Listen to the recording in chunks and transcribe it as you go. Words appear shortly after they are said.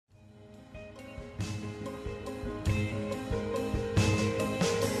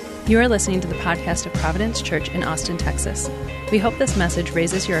You are listening to the podcast of Providence Church in Austin, Texas. We hope this message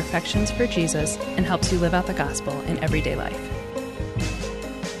raises your affections for Jesus and helps you live out the gospel in everyday life.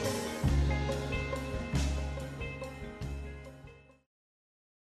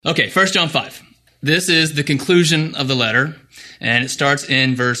 Okay, 1 John 5. This is the conclusion of the letter, and it starts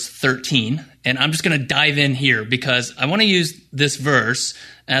in verse 13. And I'm just going to dive in here because I want to use this verse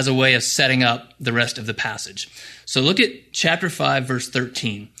as a way of setting up the rest of the passage. So look at chapter 5, verse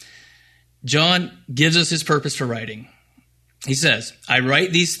 13. John gives us his purpose for writing. He says, I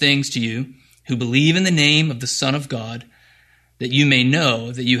write these things to you who believe in the name of the Son of God, that you may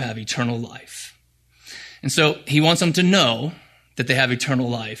know that you have eternal life. And so he wants them to know that they have eternal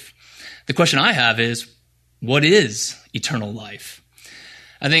life. The question I have is, what is eternal life?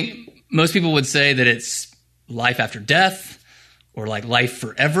 I think most people would say that it's life after death or like life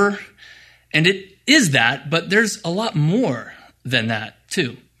forever. And it is that, but there's a lot more than that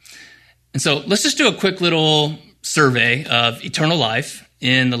too. And so let's just do a quick little survey of eternal life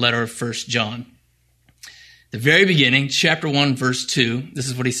in the letter of 1 John. The very beginning, chapter 1, verse 2, this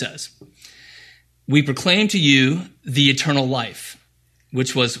is what he says. We proclaim to you the eternal life,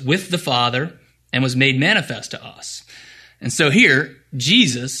 which was with the Father and was made manifest to us. And so here,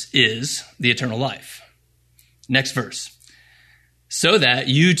 Jesus is the eternal life. Next verse. So that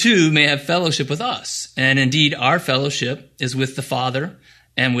you too may have fellowship with us. And indeed, our fellowship is with the Father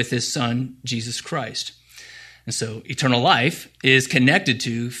and with his Son, Jesus Christ. And so eternal life is connected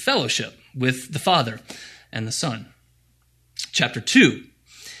to fellowship with the Father and the Son. Chapter 2,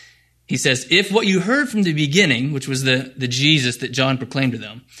 he says, if what you heard from the beginning, which was the Jesus that John proclaimed to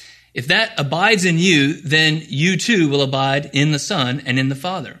them, if that abides in you, then you too will abide in the Son and in the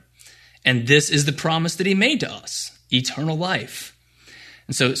Father. And this is the promise that he made to us, eternal life.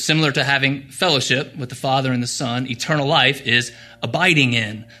 And so similar to having fellowship with the Father and the Son, eternal life is abiding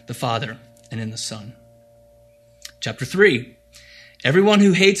in the Father and in the Son. Chapter 3, everyone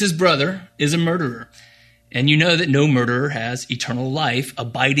who hates his brother is a murderer, and you know that no murderer has eternal life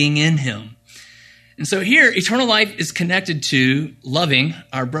abiding in him. And so here, eternal life is connected to loving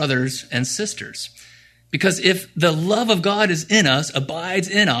our brothers and sisters. Because if the love of God is in us, abides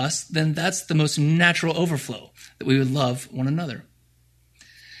in us, then that's the most natural overflow, that we would love one another.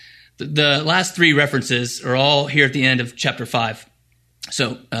 The last three references are all here at the end of chapter 5.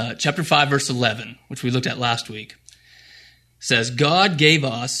 So chapter 5, verse 11, which we looked at last week, says, God gave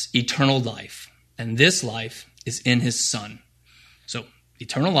us eternal life, and this life is in his Son. So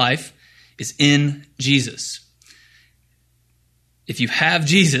eternal life is in Jesus. If you have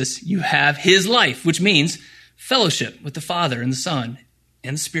Jesus, you have his life, which means fellowship with the Father and the Son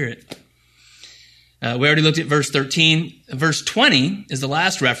and the Spirit. We already looked at verse 13. Verse 20 is the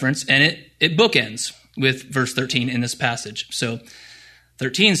last reference, and it bookends with verse 13 in this passage. So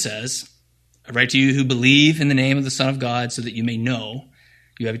 13 says, I write to you who believe in the name of the Son of God so that you may know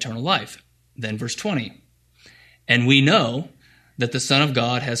you have eternal life. Then verse 20, and we know that the Son of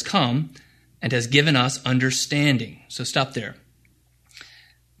God has come and has given us understanding. So stop there.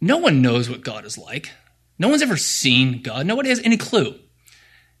 No one knows what God is like. No one's ever seen God. Nobody has any clue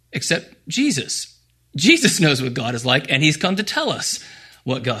except Jesus. Jesus knows what God is like, and he's come to tell us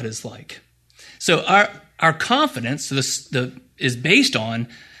what God is like. So our confidence is based on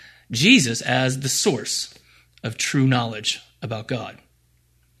Jesus as the source of true knowledge about God.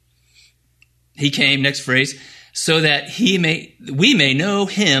 He came, next phrase, so that we may know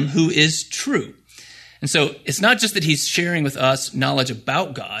him who is true. And so it's not just that he's sharing with us knowledge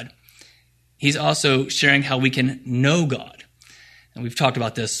about God, he's also sharing how we can know God. And we've talked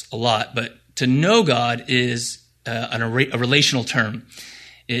about this a lot, but to know God is a relational term.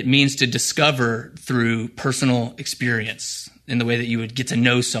 It means to discover through personal experience in the way that you would get to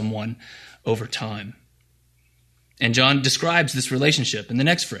know someone over time. And John describes this relationship in the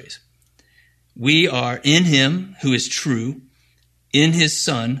next phrase. We are in him who is true, in his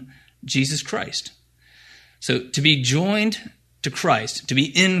Son, Jesus Christ. So to be joined to Christ, to be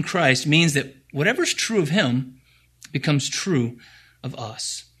in Christ, means that whatever's true of him becomes true of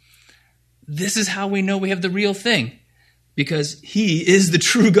us. This is how we know we have the real thing, because he is the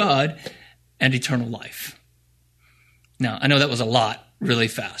true God and eternal life. Now, I know that was a lot really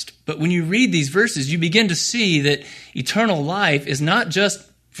fast, but when you read these verses, you begin to see that eternal life is not just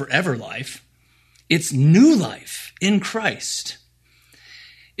forever life. It's new life in Christ.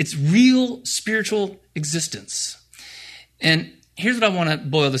 It's real spiritual existence. And here's what I want to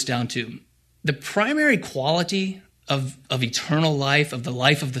boil this down to. The primary quality of eternal life, of the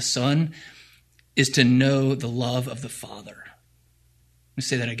life of the Son, is to know the love of the Father. Let me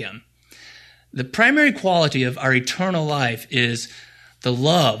say that again. The primary quality of our eternal life is the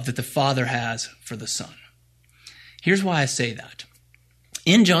love that the Father has for the Son. Here's why I say that.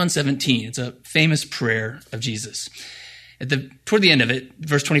 In John 17, it's a famous prayer of Jesus. Toward the end of it,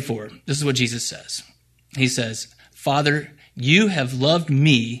 verse 24, this is what Jesus says. He says, Father, you have loved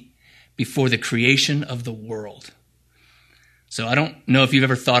me before the creation of the world. So I don't know if you've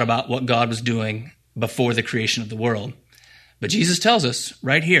ever thought about what God was doing before the creation of the world, but Jesus tells us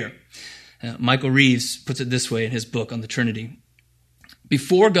right here. Michael Reeves puts it this way in his book on the Trinity.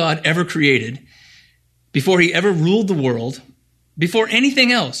 Before God ever created, before he ever ruled the world, before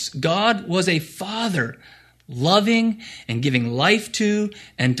anything else, God was a father, loving and giving life to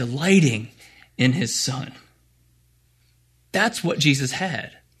and delighting in his Son. That's what Jesus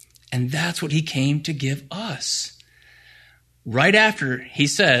had, and that's what he came to give us. Right after he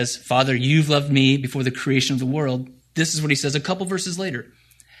says, Father, you've loved me before the creation of the world, this is what he says a couple verses later.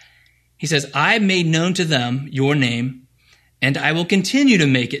 He says, I made known to them your name, and I will continue to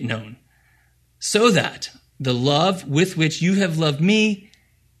make it known, so that the love with which you have loved me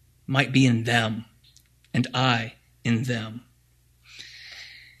might be in them, and I in them.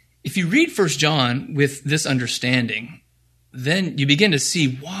 If you read 1 John with this understanding, then you begin to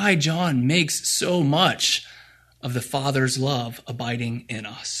see why John makes so much of the Father's love abiding in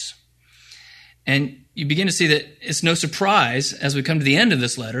us. And you begin to see that it's no surprise as we come to the end of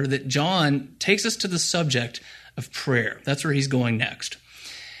this letter that John takes us to the subject of prayer. That's where he's going next.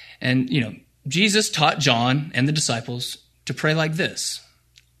 And, Jesus taught John and the disciples to pray like this: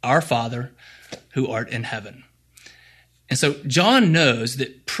 Our Father who art in heaven. And so John knows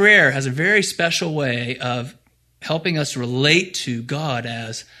that prayer has a very special way of helping us relate to God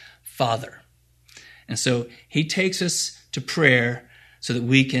as Father. And so he takes us to prayer so that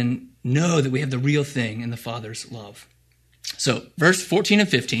we can know that we have the real thing in the Father's love. So verse 14 and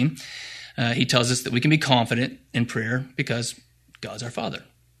 15, he tells us that we can be confident in prayer because God's our Father.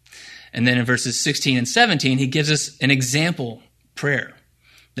 And then in verses 16 and 17, he gives us an example prayer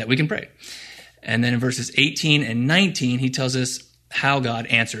that we can pray. And then in verses 18 and 19, he tells us how God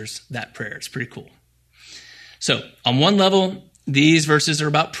answers that prayer. It's pretty cool. So on one level, these verses are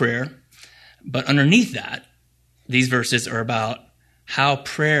about prayer, but underneath that, these verses are about how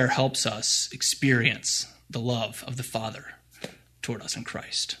prayer helps us experience the love of the Father toward us in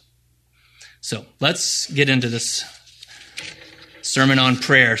Christ. So let's get into this sermon on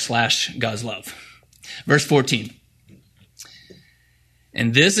prayer / God's love. Verse 14.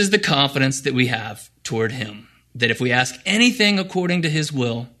 And this is the confidence that we have toward him, that if we ask anything according to his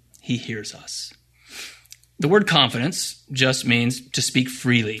will, he hears us. The word confidence just means to speak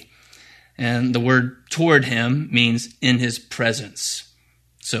freely. And the word toward him means in his presence.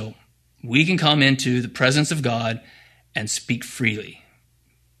 So we can come into the presence of God and speak freely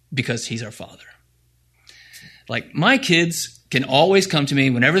because he's our Father. Like, my kids can always come to me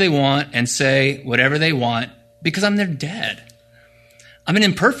whenever they want and say whatever they want because I'm their dad. I'm an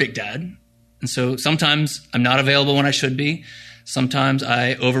imperfect dad. And so sometimes I'm not available when I should be. Sometimes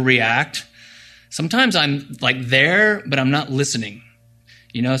I overreact. Sometimes I'm there, but I'm not listening.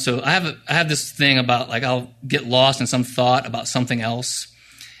 So I have this thing about I'll get lost in some thought about something else.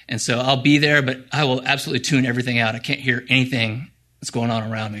 And so I'll be there, but I will absolutely tune everything out. I can't hear anything that's going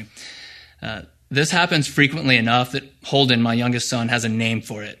on around me. This happens frequently enough that Holden, my youngest son, has a name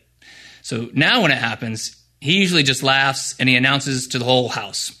for it. So now when it happens, he usually just laughs and he announces to the whole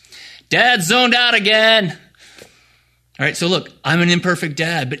house, Dad's zoned out again. All right, so look, I'm an imperfect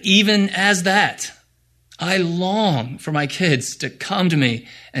dad, but even as that, I long for my kids to come to me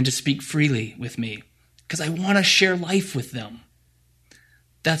and to speak freely with me because I want to share life with them.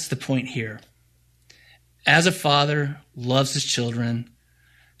 That's the point here. As a father loves his children,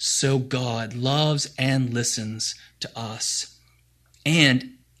 so God loves and listens to us,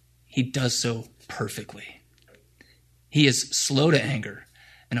 and he does so perfectly. He is slow to anger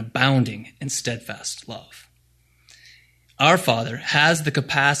and abounding in steadfast love. Our Father has the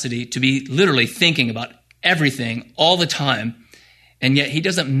capacity to be literally thinking about everything all the time, and yet he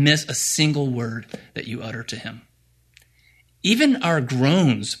doesn't miss a single word that you utter to him. Even our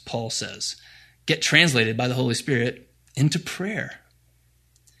groans, Paul says, get translated by the Holy Spirit into prayer.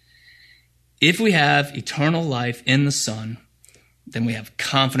 If we have eternal life in the Son, then we have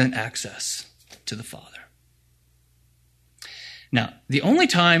confident access to the Father. Now, the only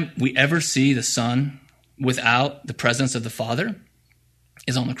time we ever see the Son without the presence of the Father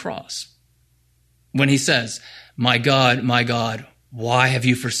is on the cross. When he says, my God, why have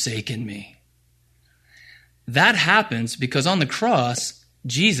you forsaken me? That happens because on the cross,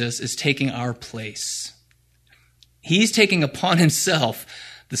 Jesus is taking our place. He's taking upon himself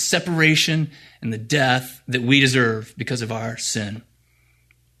the separation and the death that we deserve because of our sin.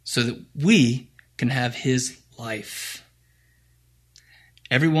 so that we can have his life.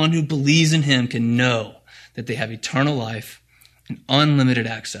 Everyone who believes in him can know that they have eternal life and unlimited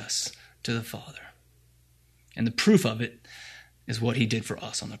access to the Father. And the proof of it is what he did for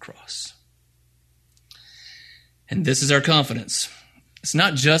us on the cross. And this is our confidence. It's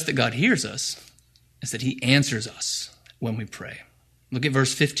not just that God hears us, it's that he answers us when we pray. Look at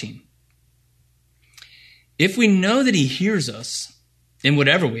verse 15. If we know that he hears us in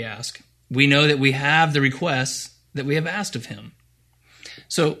whatever we ask, we know that we have the requests that we have asked of him.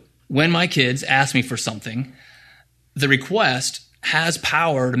 So when my kids ask me for something, the request has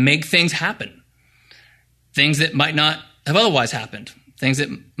power to make things happen. Things that might not have otherwise happened. Things that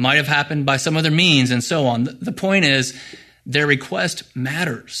might have happened by some other means and so on. The point is, their request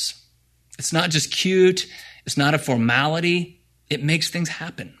matters. It's not just cute. It's not a formality. It makes things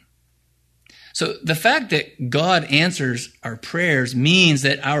happen. So the fact that God answers our prayers means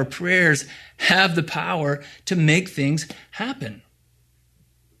that our prayers have the power to make things happen.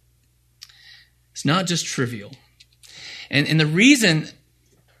 It's not just trivial. And the reason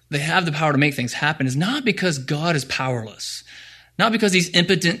they have the power to make things happen is not because God is powerless, not because he's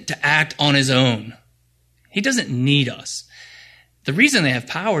impotent to act on his own. He doesn't need us. The reason they have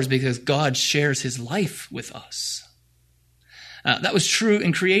power is because God shares his life with us. That was true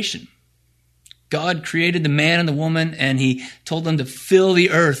in creation. God created the man and the woman, and he told them to fill the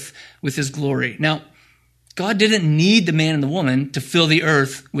earth with his glory. Now, God didn't need the man and the woman to fill the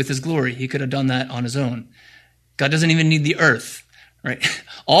earth with his glory. He could have done that on his own. God doesn't even need the earth, right?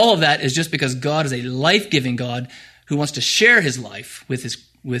 All of that is just because God is a life-giving God who wants to share his life with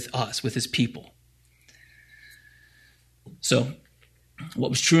us, with his people. So, what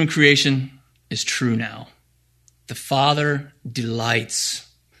was true in creation is true now. The Father delights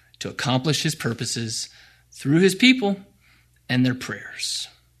to accomplish his purposes through his people and their prayers.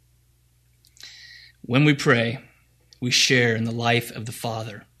 When we pray, we share in the life of the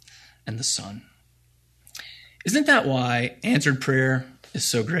Father and the Son. Isn't that why answered prayer is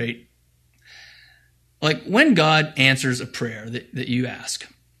so great? Like when God answers a prayer that you ask,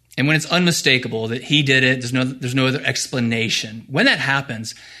 and when it's unmistakable that he did it, there's no other explanation. When that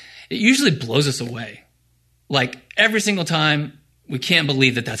happens, it usually blows us away. Like every single time, we can't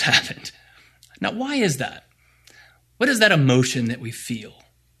believe that that's happened. Now, why is that? What is that emotion that we feel?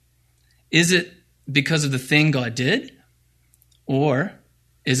 Is it because of the thing God did? Or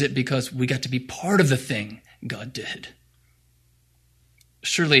is it because we got to be part of the thing God did?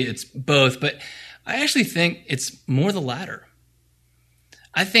 Surely it's both, but I actually think it's more the latter.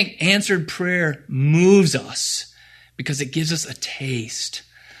 I think answered prayer moves us because it gives us a taste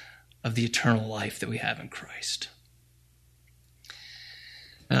of the eternal life that we have in Christ.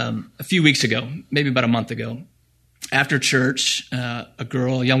 A few weeks ago, maybe about a month ago, after church, a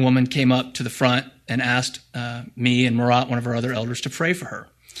young woman came up to the front and asked me and Murat, one of our other elders, to pray for her.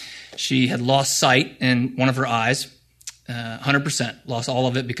 She had lost sight in one of her eyes, 100%, lost all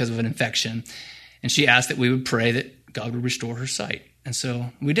of it because of an infection. And she asked that we would pray that God would restore her sight. And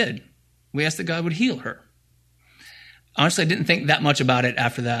so we did. We asked that God would heal her. Honestly, I didn't think that much about it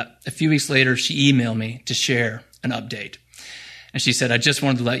after that. A few weeks later, she emailed me to share an update. And she said, I just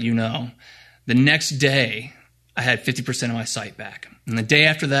wanted to let you know, the next day, I had 50% of my sight back. And the day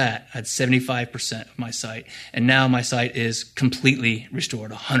after that, I had 75% of my sight. And now my sight is completely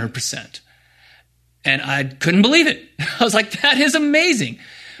restored, 100%. And I couldn't believe it. I was like, that is amazing.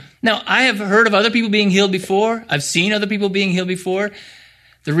 Now, I have heard of other people being healed before. I've seen other people being healed before.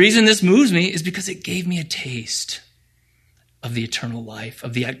 The reason this moves me is because it gave me a taste of the eternal life,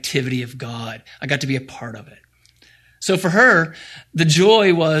 of the activity of God. I got to be a part of it. So for her, the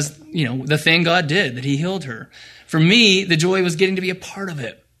joy was, the thing God did, that he healed her. For me, the joy was getting to be a part of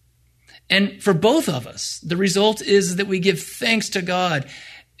it. And for both of us, the result is that we give thanks to God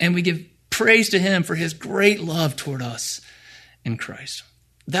and we give praise to him for his great love toward us in Christ.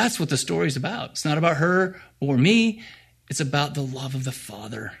 That's what the story is about. It's not about her or me. It's about the love of the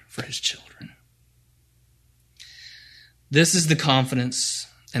Father for his children. This is the confidence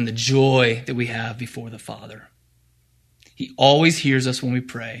and the joy that we have before the Father. He always hears us when we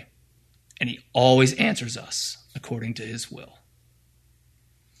pray, and he always answers us according to his will.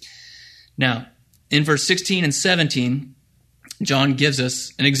 Now, in verse 16 and 17, John gives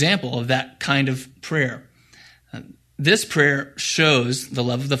us an example of that kind of prayer. This prayer shows the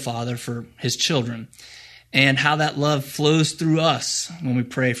love of the Father for his children and how that love flows through us when we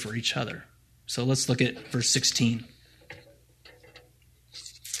pray for each other. So let's look at verse 16.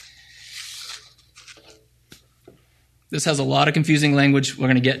 This has a lot of confusing language. We're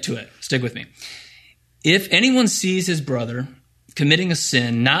going to get to it. Stick with me. If anyone sees his brother committing a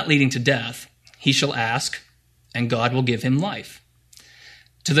sin not leading to death, he shall ask, and God will give him life.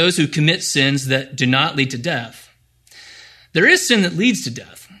 To those who commit sins that do not lead to death, there is sin that leads to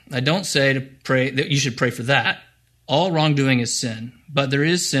death. I don't say to pray that you should pray for that. All wrongdoing is sin, but there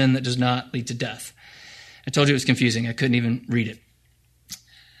is sin that does not lead to death. I told you it was confusing. I couldn't even read it.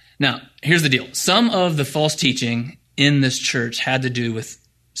 Now, here's the deal. Some of the false teaching in this church had to do with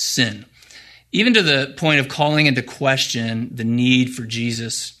sin, even to the point of calling into question the need for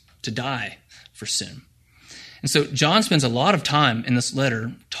Jesus to die for sin. And so John spends a lot of time in this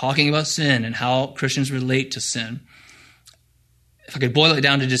letter talking about sin and how Christians relate to sin. If I could boil it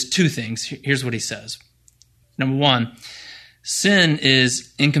down to just two things, here's what he says. Number one, sin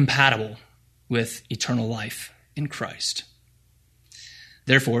is incompatible with eternal life in Christ.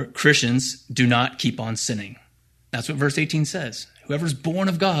 Therefore, Christians do not keep on sinning. That's what verse 18 says. Whoever's born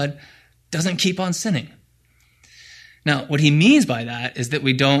of God doesn't keep on sinning. Now, what he means by that is that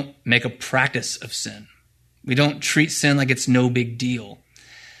we don't make a practice of sin. We don't treat sin like it's no big deal.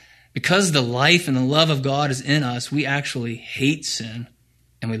 Because the life and the love of God is in us, we actually hate sin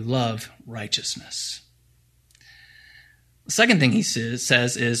and we love righteousness. The second thing he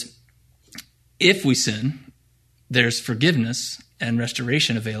says is, if we sin, there's forgiveness and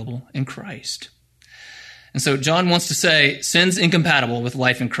restoration available in Christ. And so John wants to say sin's incompatible with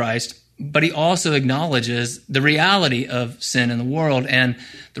life in Christ, but he also acknowledges the reality of sin in the world and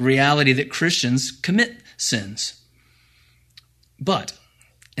the reality that Christians commit sins. But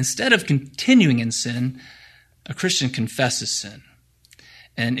instead of continuing in sin, a Christian confesses sin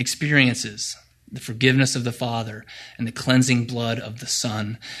and experiences the forgiveness of the Father and the cleansing blood of the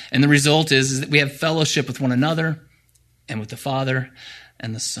Son. And the result is that we have fellowship with one another and with the Father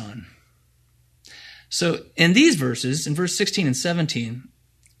and the Son. So in these verses, in verse 16 and 17,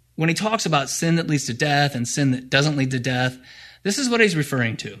 when he talks about sin that leads to death and sin that doesn't lead to death, this is what he's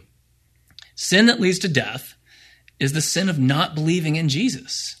referring to. Sin that leads to death is the sin of not believing in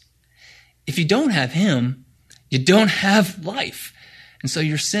Jesus. If you don't have him, you don't have life. And so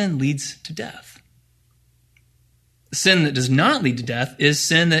your sin leads to death. Sin that does not lead to death is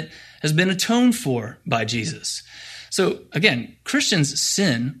sin that has been atoned for by Jesus. So again, Christians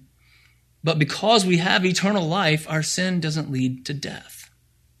sin, but because we have eternal life, our sin doesn't lead to death.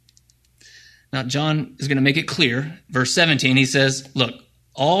 Now, John is going to make it clear. Verse 17, he says, look,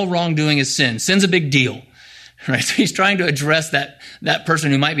 all wrongdoing is sin. Sin's a big deal, right? So he's trying to address that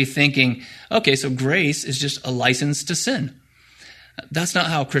person who might be thinking, okay, so grace is just a license to sin. That's not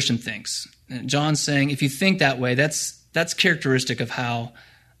how a Christian thinks. John's saying, if you think that way, that's characteristic of how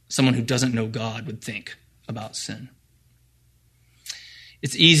someone who doesn't know God would think about sin.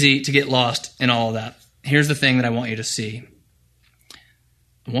 It's easy to get lost in all of that. Here's the thing that I want you to see.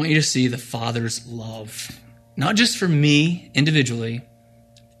 I want you to see the Father's love, not just for me individually,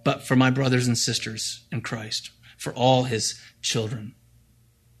 but for my brothers and sisters in Christ, for all his children.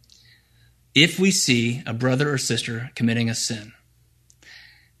 If we see a brother or sister committing a sin,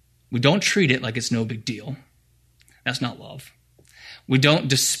 we don't treat it like it's no big deal. That's not love. We don't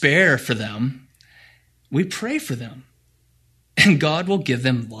despair for them. We pray for them. And God will give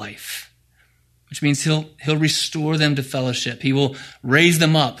them life, which means he'll restore them to fellowship. He will raise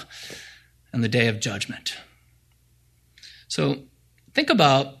them up on the day of judgment. So think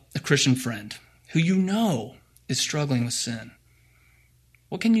about a Christian friend who you know is struggling with sin.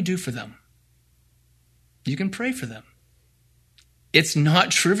 What can you do for them? You can pray for them. It's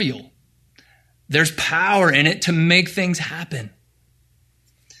not trivial. There's power in it to make things happen.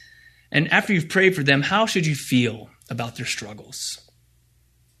 And after you've prayed for them, how should you feel about their struggles?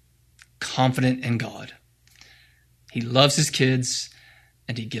 Confident in God. He loves his kids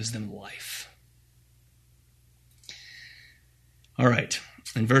and he gives them life. All right,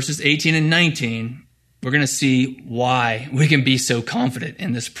 in verses 18 and 19, we're going to see why we can be so confident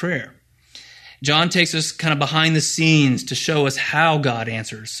in this prayer. John takes us kind of behind the scenes to show us how God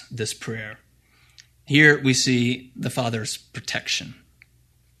answers this prayer. Here we see the Father's protection.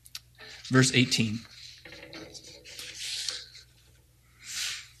 Verse 18.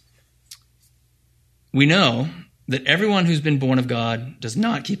 We know that everyone who's been born of God does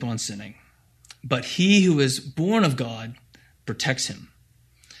not keep on sinning, but he who is born of God protects him.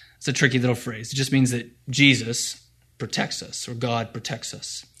 It's a tricky little phrase. It just means that Jesus protects us, or God protects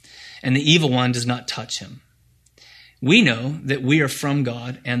us, and the evil one does not touch him. We know that we are from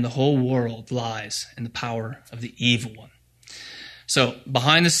God, and the whole world lies in the power of the evil one. So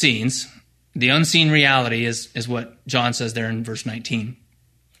behind the scenes, the unseen reality is what John says there in verse 19.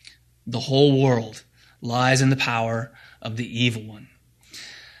 The whole world lies in the power of the evil one.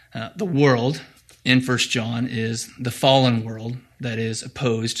 The world in 1 John is the fallen world that is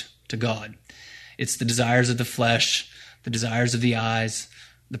opposed to God. It's the desires of the flesh, the desires of the eyes,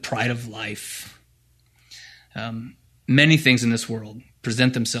 the pride of life. Many things in this world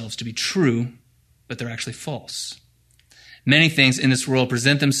present themselves to be true, but they're actually false. Many things in this world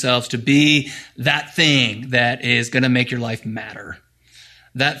present themselves to be that thing that is going to make your life matter,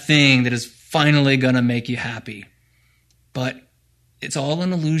 that thing that is finally going to make you happy. But it's all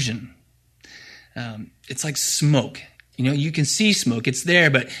an illusion. It's like smoke. You can see smoke. It's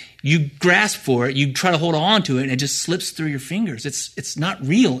there, but you grasp for it. You try to hold on to it, and it just slips through your fingers. It's not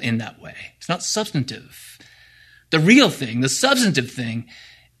real in that way. It's not substantive. The real thing, the substantive thing,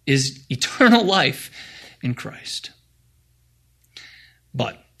 is eternal life in Christ.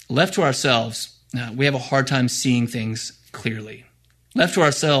 But left to ourselves, we have a hard time seeing things clearly. Left to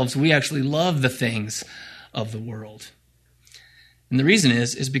ourselves, we actually love the things of the world. And the reason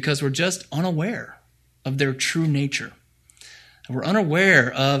is because we're just unaware of their true nature. We're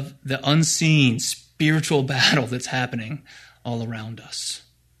unaware of the unseen spiritual battle that's happening all around us.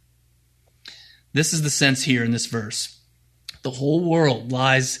 This is the sense here in this verse. The whole world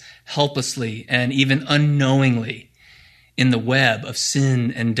lies helplessly and even unknowingly in the web of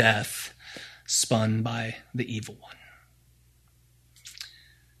sin and death spun by the evil one.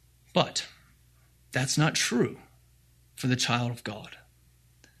 But that's not true for the child of God.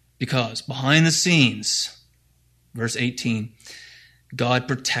 Because behind the scenes, verse 18, God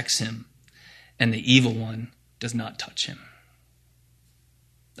protects him, and the evil one does not touch him.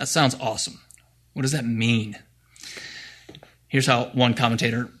 That sounds awesome. What does that mean? Here's how one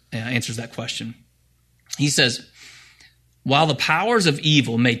commentator answers that question. He says, while the powers of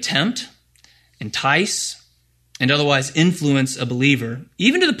evil may tempt, entice, and otherwise influence a believer,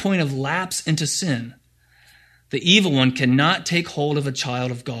 even to the point of lapse into sin, the evil one cannot take hold of a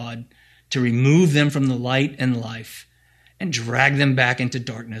child of God to remove them from the light and life and drag them back into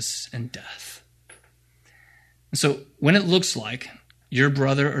darkness and death. And so when it looks like your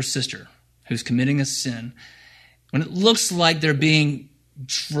brother or sister who's committing a sin, when it looks like they're being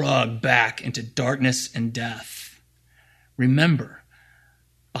dragged back into darkness and death, remember,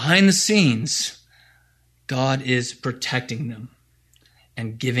 behind the scenes, God is protecting them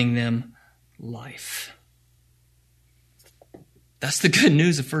and giving them life. That's the good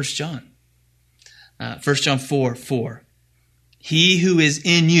news of 1 John. 1 John 4:4. He who is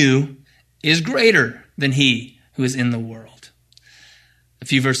in you is greater than he who is in the world. A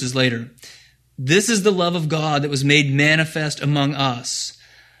few verses later, this is the love of God that was made manifest among us,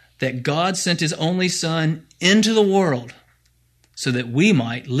 that God sent his only Son into the world so that we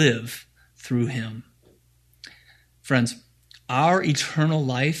might live through him. Friends, our eternal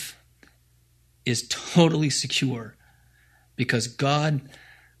life is totally secure because God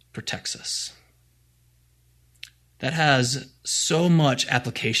protects us. That has so much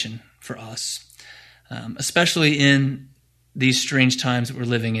application for us, especially in these strange times that we're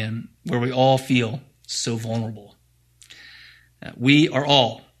living in, where we all feel so vulnerable. We are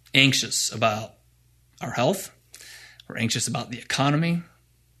all anxious about our health. We're anxious about the economy.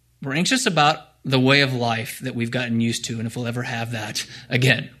 We're anxious about the way of life that we've gotten used to, and if we'll ever have that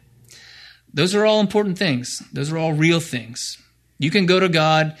again. Those are all important things. Those are all real things. You can go to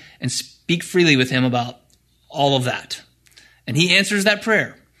God and speak freely with him about all of that. And he answers that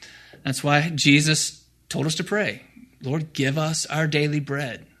prayer. That's why Jesus told us to pray. Lord, give us our daily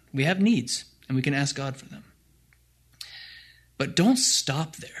bread. We have needs, and we can ask God for them. But don't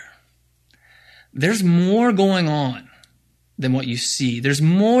stop there. There's more going on than what you see. There's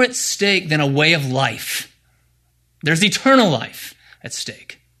more at stake than a way of life. There's eternal life at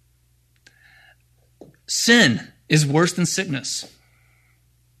stake. Sin is worse than sickness.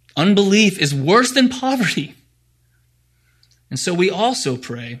 Unbelief is worse than poverty. And so we also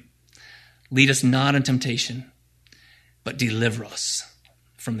pray, lead us not in temptation, but deliver us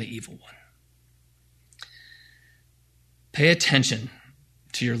from the evil one. Pay attention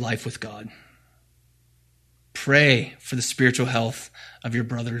to your life with God. Pray for the spiritual health of your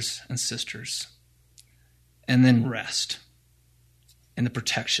brothers and sisters. And then rest in the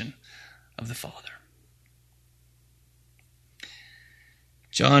protection of the Father.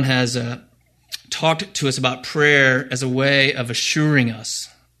 John has talked to us about prayer as a way of assuring us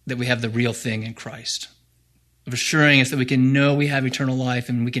that we have the real thing in Christ, of assuring us that we can know we have eternal life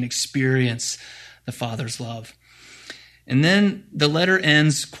and we can experience the Father's love. And then the letter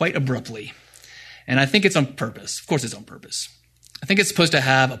ends quite abruptly. And I think it's on purpose. Of course it's on purpose. I think it's supposed to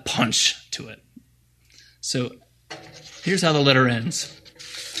have a punch to it. So here's how the letter ends.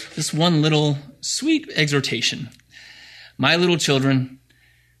 This one little sweet exhortation. My little children,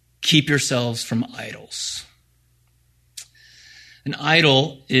 keep yourselves from idols. An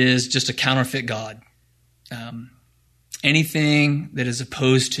idol is just a counterfeit God. Anything that is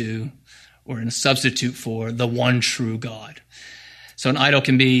opposed to or in a substitute for the one true God. So an idol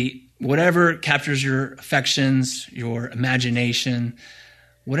can be whatever captures your affections, your imagination,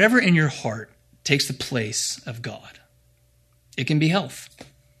 whatever in your heart takes the place of God. It can be health.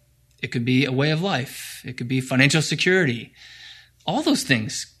 It could be a way of life. It could be financial security. All those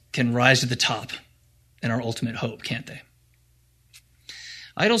things can rise to the top in our ultimate hope, can't they?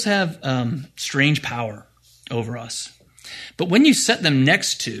 Idols have strange power over us. But when you set them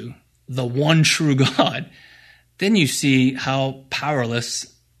next to the one true God, then you see how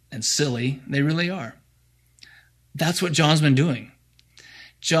powerless and silly they really are. That's what John's been doing.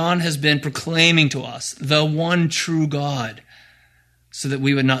 John has been proclaiming to us the one true God so that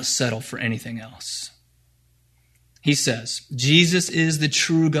we would not settle for anything else. He says, Jesus is the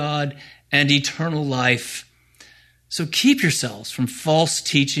true God and eternal life. So keep yourselves from false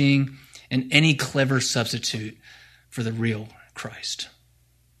teaching and any clever substitute for the real Christ.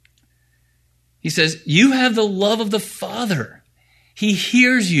 He says, you have the love of the Father. He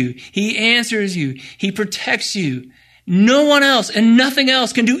hears you. He answers you. He protects you. No one else and nothing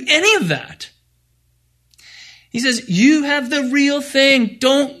else can do any of that. He says, you have the real thing.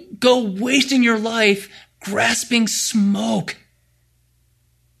 Don't go wasting your life grasping smoke.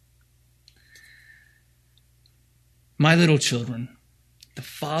 My little children, the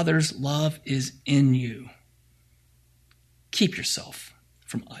Father's love is in you. Keep yourself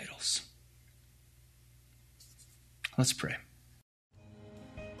from idols. Let's pray.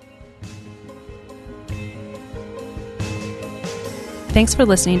 Thanks for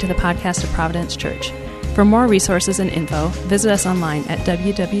listening to the podcast of Providence Church. For more resources and info, visit us online at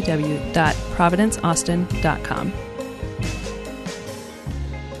www.providenceaustin.com.